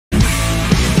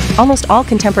Almost all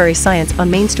contemporary science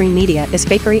on mainstream media is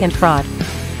fakery and fraud.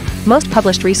 Most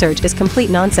published research is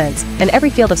complete nonsense, and every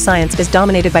field of science is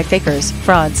dominated by fakers,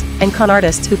 frauds, and con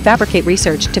artists who fabricate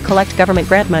research to collect government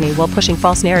grant money while pushing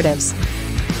false narratives.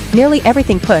 Nearly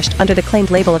everything pushed under the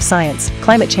claimed label of science,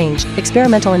 climate change,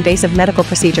 experimental invasive medical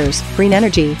procedures, green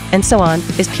energy, and so on,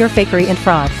 is pure fakery and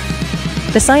fraud.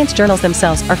 The science journals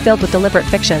themselves are filled with deliberate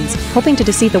fictions, hoping to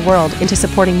deceive the world into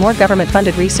supporting more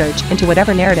government-funded research into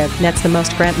whatever narrative nets the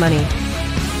most grant money.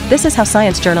 This is how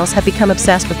science journals have become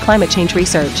obsessed with climate change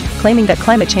research, claiming that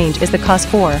climate change is the cause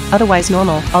for, otherwise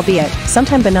normal, albeit,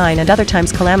 sometimes benign and other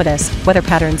times calamitous, weather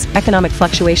patterns, economic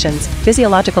fluctuations,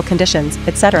 physiological conditions,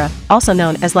 etc., also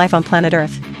known as life on planet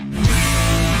Earth.